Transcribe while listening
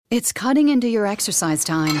It's cutting into your exercise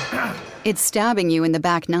time. It's stabbing you in the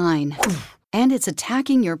back nine. And it's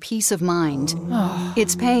attacking your peace of mind.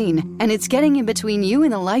 It's pain, and it's getting in between you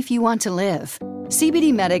and the life you want to live.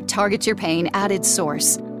 CBD Medic targets your pain at its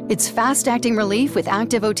source. It's fast-acting relief with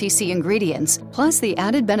active OTC ingredients, plus the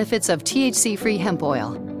added benefits of THC-free hemp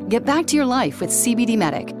oil. Get back to your life with CBD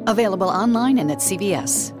Medic, available online and at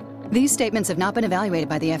CVS. These statements have not been evaluated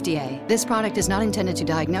by the FDA. This product is not intended to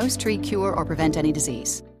diagnose, treat, cure, or prevent any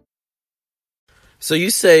disease. So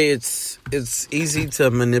you say it's easy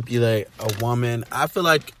to manipulate a woman. I feel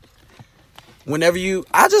like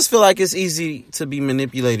I just feel like it's easy to be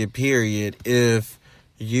manipulated, period. If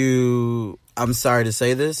you, I'm sorry to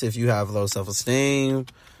say this, if you have low self-esteem,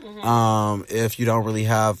 if you don't really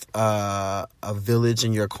have a village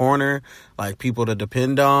in your corner, like people to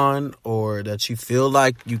depend on, or that you feel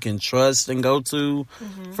like you can trust and go to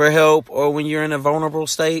for help, or when you're in a vulnerable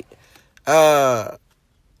state,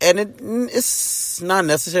 and it's not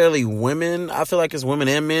necessarily women. I feel like it's women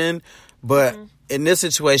and men. But in this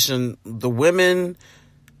situation, the women,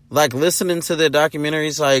 like, listening to the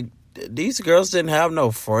documentaries, like, these girls didn't have no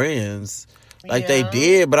friends. Like, they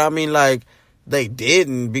did. But, I mean, like, they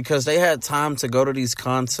didn't, because they had time to go to these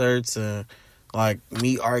concerts and, like,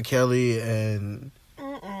 meet R. Kelly and...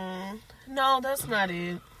 No, that's not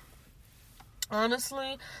it.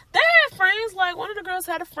 Honestly, they had friends. Like, one of the girls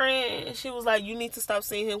had a friend, and she was like, you need to stop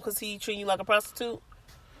seeing him because he treating you like a prostitute.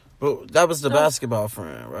 But that was the basketball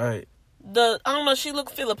friend, right? I don't know, she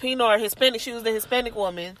looked Filipino or Hispanic. She was the Hispanic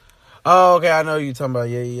woman. Oh, okay, I know who you're talking about.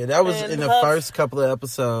 Yeah. That was in the first couple of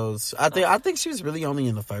episodes. I think she was really only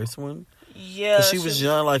in the first one. Yeah. Because she was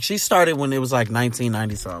young. Like, she started when it was, like,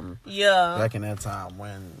 1990-something. Yeah. Back in that time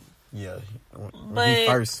when... Yeah, but he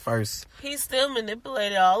first. He still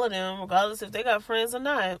manipulated all of them, regardless if they got friends or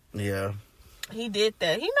not. Yeah. He did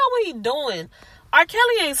that. He know what he doing. R.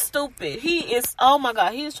 Kelly ain't stupid. He is, oh my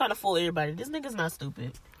God, he is trying to fool everybody. This nigga's not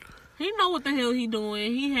stupid. He know what the hell he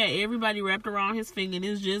doing. He had everybody wrapped around his finger, and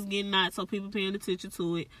it's just getting out so people paying attention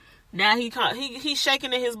to it. Now he's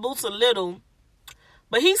shaking in his boots a little,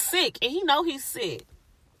 but he's sick, and he know he's sick.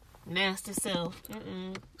 Nasty self.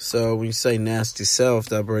 So when you say nasty self,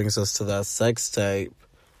 that brings us to that sex tape.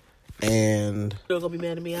 And you're gonna be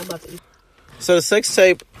mad at me. I'm about to. So the sex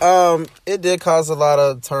tape, it did cause a lot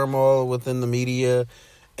of turmoil within the media,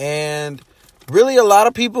 and really a lot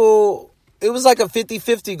of people. It was like a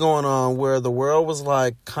 50-50 going on, where the world was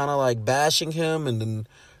like kind of like bashing him, and then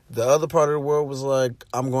the other part of the world was like,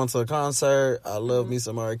 I'm going to a concert. I love me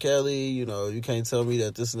some R. Kelly. You know, you can't tell me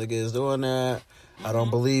that this nigga is doing that. I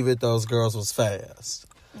don't believe it. Those girls was fast.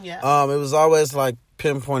 Yeah. It was always like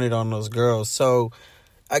pinpointed on those girls. So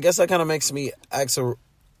I guess that kind of makes me ask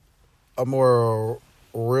a more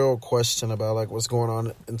real question about like what's going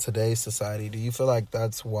on in today's society. Do you feel like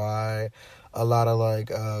that's why a lot of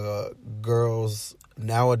like girls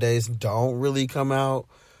nowadays don't really come out?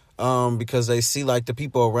 Because they see like the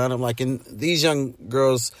people around them, like in these young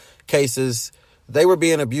girls' cases, they were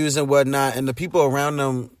being abused and whatnot, and the people around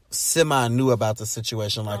them semi knew about the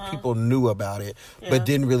situation. Like people knew about it, but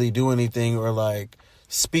didn't really do anything or like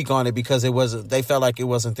speak on it because they felt like it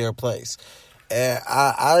wasn't their place. And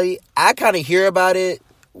I kind of hear about it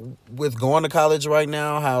with going to college right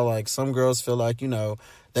now, how like some girls feel like, you know,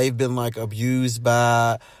 they've been like abused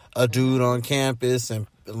by a dude on campus, and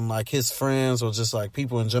like his friends or just like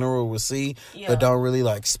people in general will see, but don't really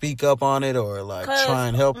like speak up on it or like try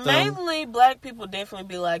and help them. Mainly black people definitely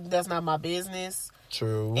be like, that's not my business.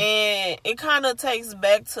 True. And it kind of takes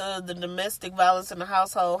back to the domestic violence in the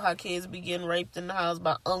household, how kids be getting raped in the house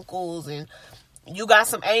by uncles, and you got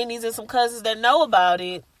some aunties and some cousins that know about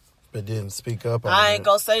it, but didn't speak up on it. I ain't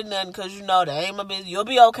gonna say nothing because, you know, that ain't my business. You'll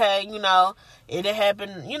be okay, you know. It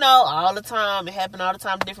happen, you know, all the time. It happen all the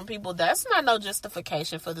time to different people. That's not no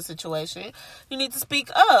justification for the situation. You need to speak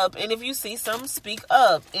up. And if you see something, speak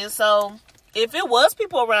up. And so, if it was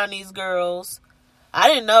people around these girls, I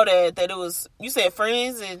didn't know that it was, you said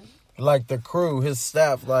friends and... Like the crew, his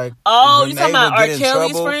staff, like... Oh, you talking about R.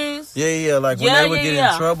 Kelly's friends? Yeah, like when they would get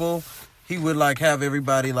in trouble... He would, like, have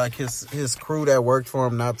everybody, like, his crew that worked for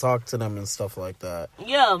him not talk to them and stuff like that.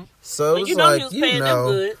 Yeah. So it was you know like, he was paying them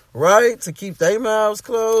good. Right? To keep their mouths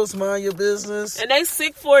closed, mind your business. And they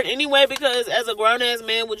sick for it anyway, because as a grown-ass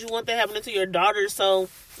man, would you want that happening to your daughter? So,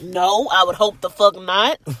 no, I would hope the fuck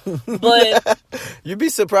not. But... You'd be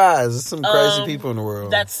surprised. There's some crazy people in the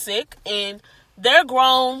world. That's sick. And they're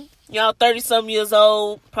grown. Y'all 30-something years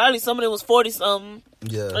old. Probably some of them was 40-something.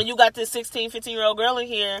 Yeah. And you got this 16, 15-year-old girl in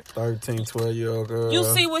here. 13, 12-year-old girl. You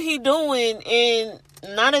see what he doing, and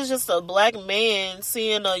not as just a black man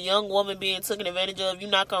seeing a young woman being taken advantage of, you're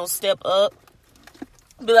not going to step up.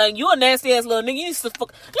 Be like, you a nasty ass little nigga. You need to sit the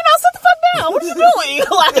fuck down. What are you doing?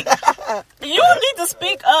 Like, you need to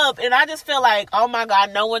speak up. And I just feel like, oh my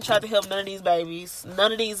God, no one tried to help none of these babies,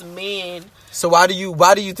 none of these men. So why do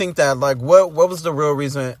you think that? Like, what was the real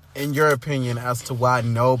reason, in your opinion, as to why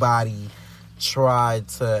nobody tried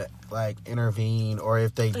to like intervene, or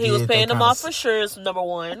if they did? He was paying them off for sure. Is number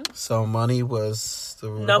one. So money was the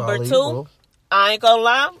root number of all two. evil. I ain't gonna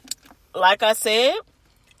lie. Like I said,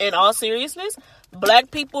 in all seriousness,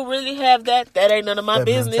 black people really have that ain't none of my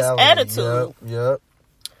business mentality. Attitude. Yep.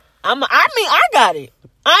 I got it.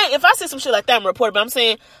 If I see some shit like that, I'm reporting. But I'm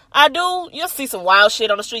saying, I do. You'll see some wild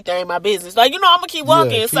shit on the street that ain't my business. Like, I'm gonna keep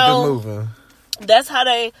walking. Yeah, keep it moving. That's how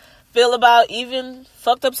they feel about even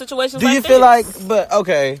fucked up situations. Do you feel like? But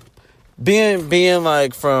okay, being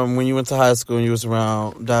like from when you went to high school and you was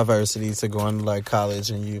around diversity to going to like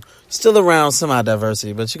college and you still around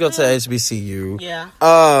semi-diversity, but you go to HBCU. Yeah.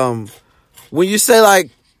 When you say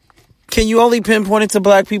like, can you only pinpoint it to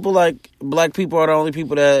black people? Like, black people are the only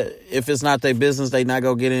people that, if it's not their business, they not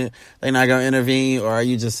gonna get in, they not gonna intervene? Or are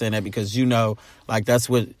you just saying that because like that's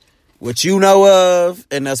what you know of,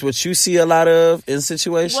 and that's what you see a lot of in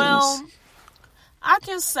situations? Well, I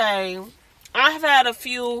can say I've had a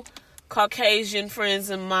few Caucasian friends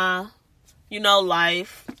in my,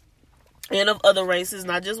 life, and of other races,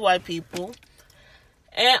 not just white people.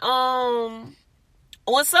 And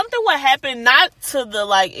when something would happen, not to the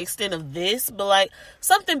like extent of this, but like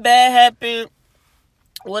something bad happened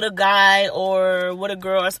with a guy or with a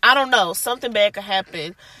girl, I don't know, something bad could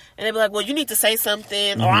happen, and they'd be like, well, you need to say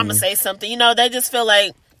something, or I'm gonna say something. They just feel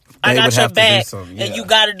like I got your back, and you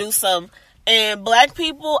gotta do something. And black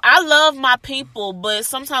people, I love my people, but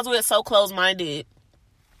sometimes we are so close-minded.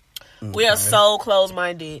 Okay. We are so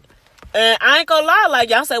close-minded. And I ain't gonna lie, like,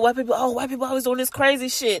 y'all say white people always doing this crazy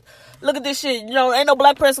shit. Look at this shit. Ain't no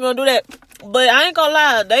black person gonna do that. But I ain't gonna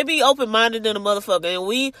lie, they be open-minded than a motherfucker.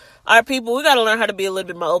 And our people, we gotta learn how to be a little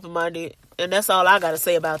bit more open-minded. And that's all I gotta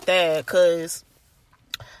say about that. Because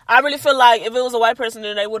I really feel like if it was a white person,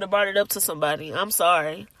 then they would have brought it up to somebody. I'm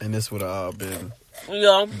sorry. And this would have all been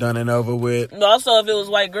done and over with. Also, if it was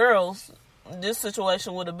white girls, this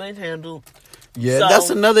situation would have been handled. Yeah, that's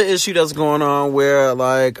another issue that's going on where,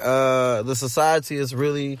 like, the society is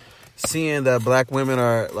really seeing that black women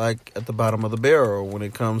are, like, at the bottom of the barrel when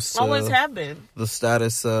it comes to always have been the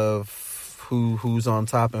status of who's on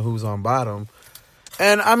top and who's on bottom.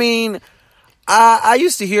 And, I mean, I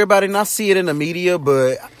used to hear about it and I see it in the media,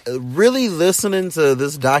 but really listening to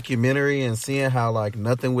this documentary and seeing how, like,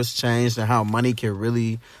 nothing was changed and how money can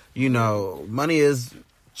really, money is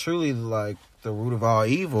truly, like, the root of all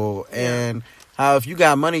evil. And how if you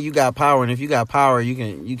got money, you got power, and if you got power, you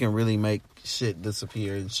can really make shit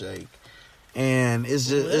disappear and shake. And it's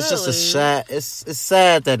just it's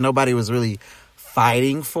sad that nobody was really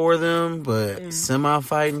fighting for them, but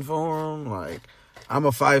semi-fighting for them. Like, I'm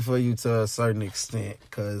gonna fight for you to a certain extent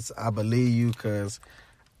because I believe you, because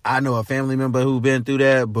I know a family member who been through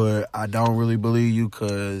that, but I don't really believe you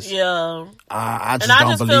because I just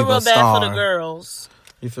don't believe feel real bad for the girls.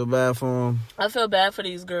 You feel bad for them? I feel bad for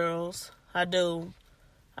these girls. I do.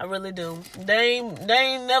 I really do. They ain't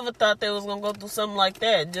never thought they was gonna go through something like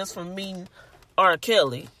that just from meeting R.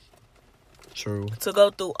 Kelly. True. To go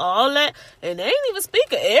through all that, and they ain't even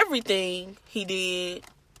speak of everything he did.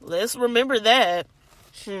 Let's remember that.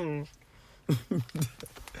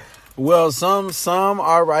 Well, some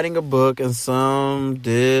are writing a book, and some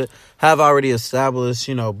have already established,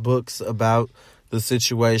 books about the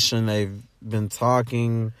situation. They've been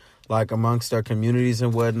talking, like, amongst their communities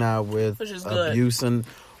and whatnot with abuse and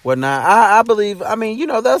whatnot. I believe,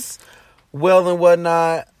 that's well and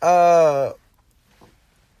whatnot.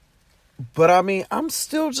 But I'm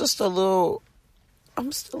still a little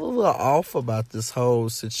off about this whole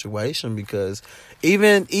situation, because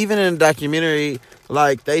even in the documentary,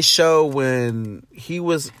 like, they show when he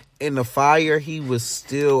was in the fire, he was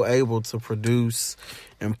still able to produce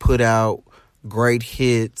and put out great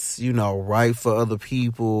hits, write for other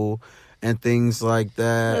people and things like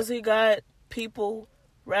that. Because he got people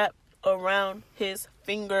wrapped around his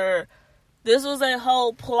finger. This was a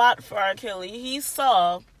whole plot for R. Kelly. He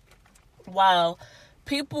saw, wow,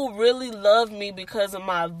 people really love me because of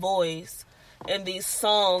my voice and these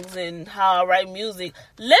songs and how I write music.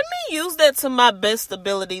 Let me use that to my best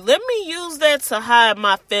ability. Let me use that to hide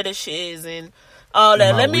my fetishes and all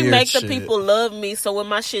that. Let me make the people love me, so when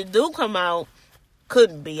my shit do come out,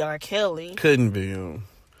 couldn't be R. Kelly. Couldn't be him.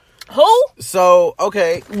 Who? So,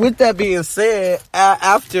 okay, with that being said,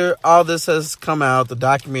 after all this has come out, the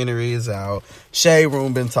documentary is out, Shade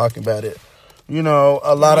Room been talking about it.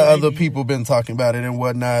 A lot of other people been talking about it and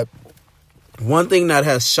whatnot. one thing that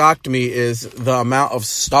has shocked me is the amount of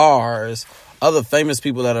stars, other famous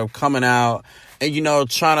people that are coming out and,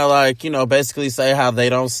 trying to, like, basically say how they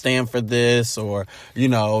don't stand for this or,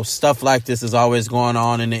 stuff like this is always going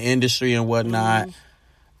on in the industry and whatnot.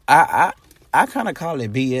 I kind of call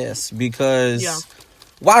it BS because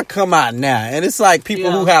why come out now? And it's like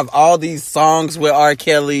people who have all these songs with R.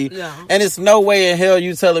 Kelly. Yeah. And it's no way in hell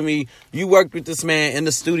you telling me you worked with this man in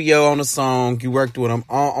the studio on a song. You worked with him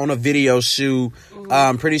on a video shoot.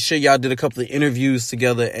 I'm pretty sure y'all did a couple of interviews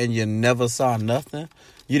together and you never saw nothing.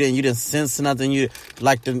 You didn't sense nothing.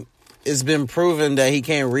 It's been proven that he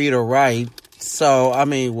can't read or write. So, I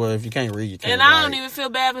mean, well, if you can't read, you can't And I don't even feel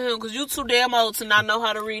bad for him because you too damn old to not know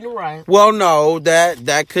how to read and write. Well, no, that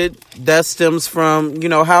stems from,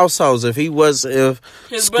 households. If his school,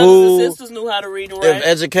 brothers and sisters knew how to read and write. If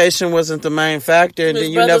education wasn't the main factor, his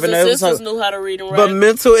then you never know. His brothers and sisters knew how to read and write. But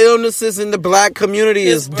mental illnesses in the black community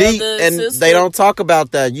is deep, and they don't talk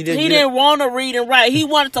about that. He didn't want to read and write. He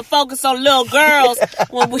wanted to focus on little girls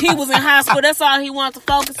when he was in high school. That's all he wanted to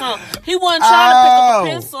focus on. He wasn't trying to pick up a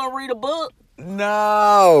pencil and read a book.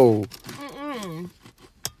 No.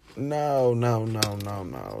 No.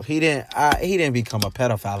 He didn't become a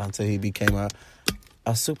pedophile until he became a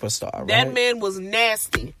superstar, right? That man was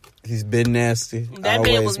nasty. He's been nasty. That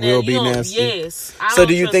man was nasty. Will be nasty. Yes. So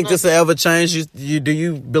do you think this will ever change? Do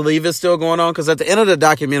you believe it's still going on? Because at the end of the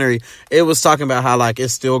documentary, it was talking about how like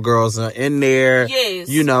it's still girls in there. Yes.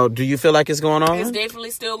 Do you feel like it's going on? It's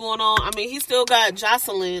definitely still going on. I mean, he still got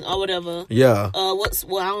Jocelyn or whatever. Yeah. I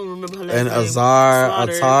don't remember her last name. And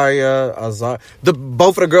Ataria.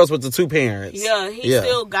 Both of the girls with the two parents. Yeah, he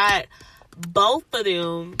still got both of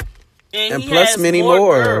them. And he plus has many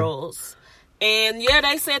more girls. And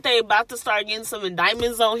they said they about to start getting some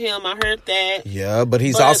indictments on him. I heard that. Yeah, but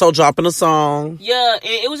he's also dropping a song. Yeah, and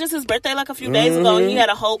it was just his birthday like a few days ago. And he had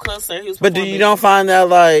a whole concert. But you don't find that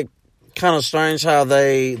like kind of strange how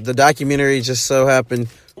the documentary just so happened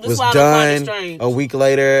was done a week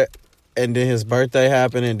later, and then his birthday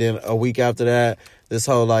happened, and then a week after that, this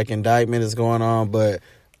whole like indictment is going on. But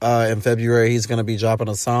in February, he's going to be dropping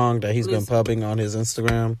a song that he's been pubbing on his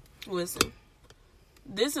Instagram. Listen.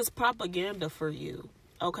 This is propaganda for you,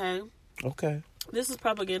 okay? Okay. This is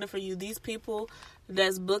propaganda for you. These people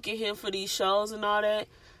that's booking him for these shows and all that,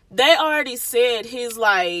 they already said his,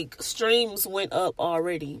 like, streams went up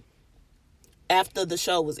already after the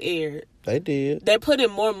show was aired. They did. They're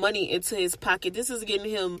putting more money into his pocket. This is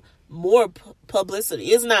getting him more publicity.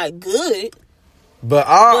 It's not good. But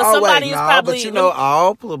all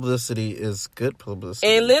publicity is good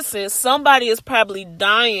publicity. And listen, somebody is probably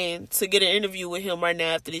dying to get an interview with him right now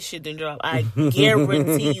after this shit done drop. I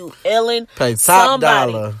guarantee you, Ellen. Pay top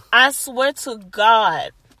dollar. I swear to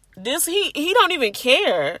God, he don't even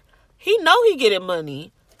care. He know he getting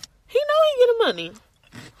money.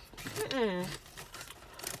 Mm-mm.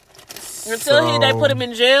 Until they put him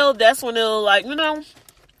in jail, that's when they'll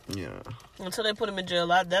Yeah. Until they put him in jail,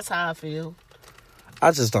 that's how I feel. I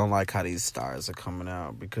just don't like how these stars are coming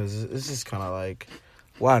out because it's just kind of like,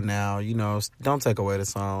 why now? Don't take away the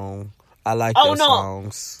song. I like their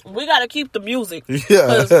songs. We got to keep the music.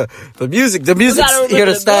 Yeah, the music's here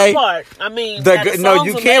to stay. Part. I mean,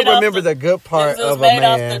 you can't remember the good part of a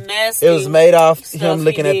man. It was made off him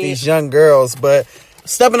looking at these young girls. But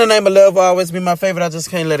Step in the Name of Love will always be my favorite. I just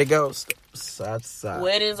can't let it go. Side to side.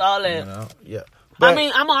 Weddings, all that. Yeah. But, I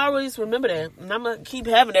mean, I'm going to always remember that. And I'm going to keep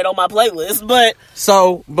having that on my playlist. But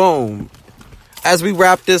so, boom. As we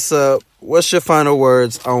wrap this up, what's your final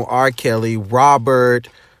words on R. Kelly, Robert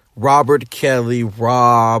Kelly,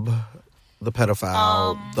 Rob, the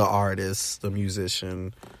pedophile, the artist, the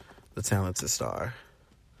musician, the talented star?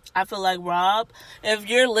 I feel like, Rob, if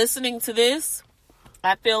you're listening to this,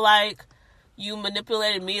 I feel like you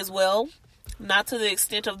manipulated me as well. Not to the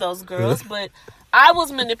extent of those girls, but I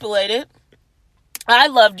was manipulated. I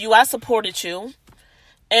loved you. I supported you.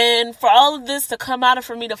 And for all of this to come out and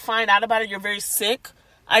for me to find out about it, you're very sick.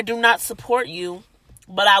 I do not support you,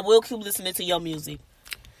 but I will keep listening to your music.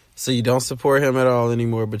 So you don't support him at all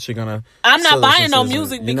anymore, but you're going to... I'm not buying no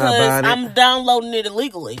music because I'm downloading it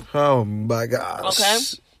illegally. Oh, my gosh. Okay?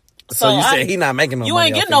 So you say he's not making no money. You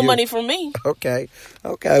ain't getting no money from me. Okay.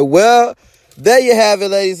 Well, there you have it,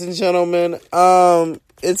 ladies and gentlemen.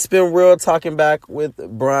 It's been real talking back with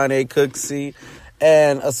Brian A. Cooksey.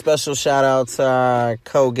 And a special shout out to our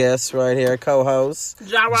co-guest right here, co-host,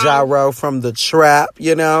 Jaro from The Trap,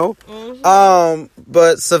 Mm-hmm.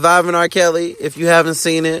 But Surviving R. Kelly, if you haven't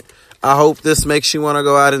seen it, I hope this makes you want to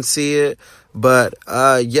go out and see it. But,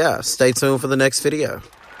 stay tuned for the next video.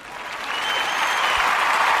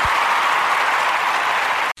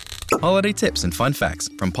 Holiday tips and fun facts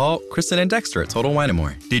from Paul, Kristen, and Dexter at Total Wine &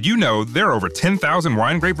 More. Did you know there are over 10,000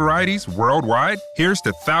 wine grape varieties worldwide? Here's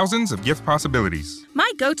to thousands of gift possibilities.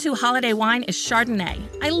 My go-to holiday wine is Chardonnay.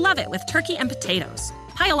 I love it with turkey and potatoes.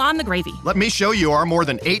 Pile on the gravy. Let me show you our more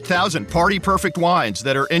than 8,000 party-perfect wines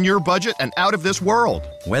that are in your budget and out of this world.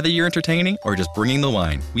 Whether you're entertaining or just bringing the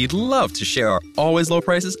wine, we'd love to share our always low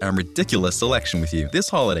prices and ridiculous selection with you this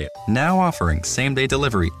holiday. Now offering same-day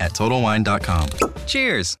delivery at TotalWine.com.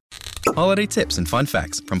 Cheers! Holiday tips and fun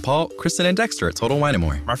facts from Paul, Kristen, and Dexter at Total Wine &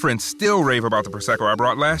 More. My friends still rave about the Prosecco I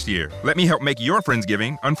brought last year. Let me help make your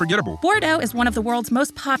Friendsgiving unforgettable. Bordeaux is one of the world's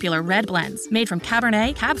most popular red blends, made from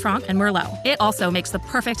Cabernet, Cab Franc, and Merlot. It also makes the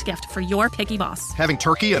perfect gift for your picky boss. Having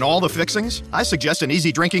turkey and all the fixings? I suggest an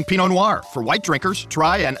easy-drinking Pinot Noir. For white drinkers,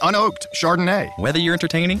 try an unoaked Chardonnay. Whether you're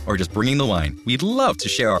entertaining or just bringing the wine, we'd love to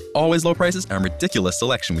share our always low prices and ridiculous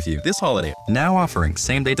selection with you this holiday. Now offering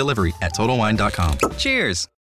same-day delivery at TotalWine.com. Cheers!